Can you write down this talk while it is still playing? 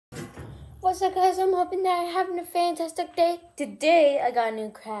What's up, guys? I'm hoping that you're having a fantastic day. Today, I got a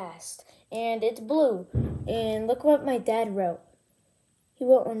new cast, and it's blue. And look what my dad wrote. He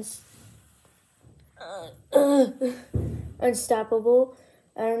wrote unstoppable.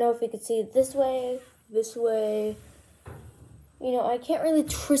 I don't know if you could see it this way. You know, I can't really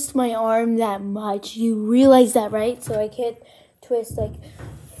twist my arm that much. You realize that, right? So I can't twist like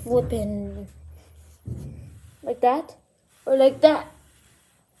flipping like that or like that.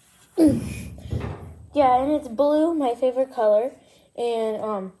 Yeah, and it's blue, my favorite color,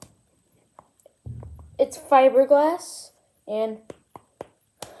 and it's fiberglass, and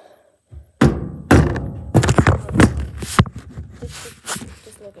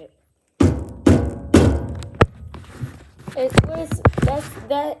just look at it.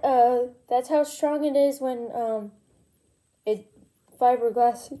 That's how strong it is when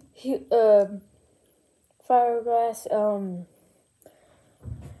fiberglass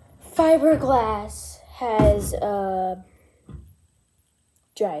has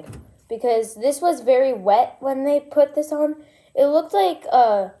dried, because this was very wet when they put this on. It looked like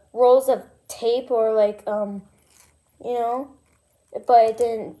rolls of tape or like you know, but it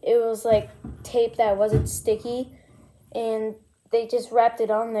didn't. It was like tape that wasn't sticky, and they just wrapped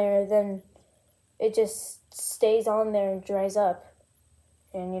it on there. Then it just stays on there and dries up,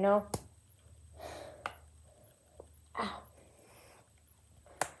 and you know. Ow.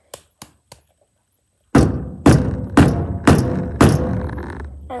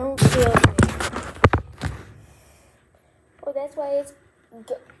 I don't feel it. Oh, that's why it's...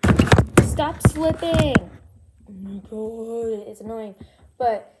 Stop slipping! Oh my god, it's annoying.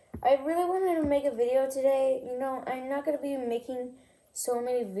 But I really wanted to make a video today. You know, I'm not going to be making so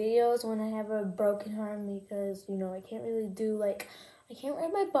many videos when I have a broken arm, because, you know, I can't really do, like... I can't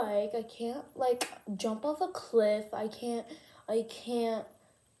ride my bike. I can't, like, jump off a cliff. I can't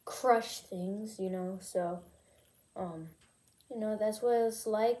crush things, you know, so... You know, that's what it's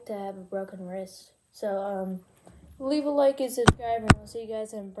like to have a broken wrist. So, leave a like and subscribe, and I'll see you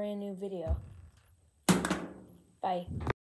guys in a brand new video. Bye.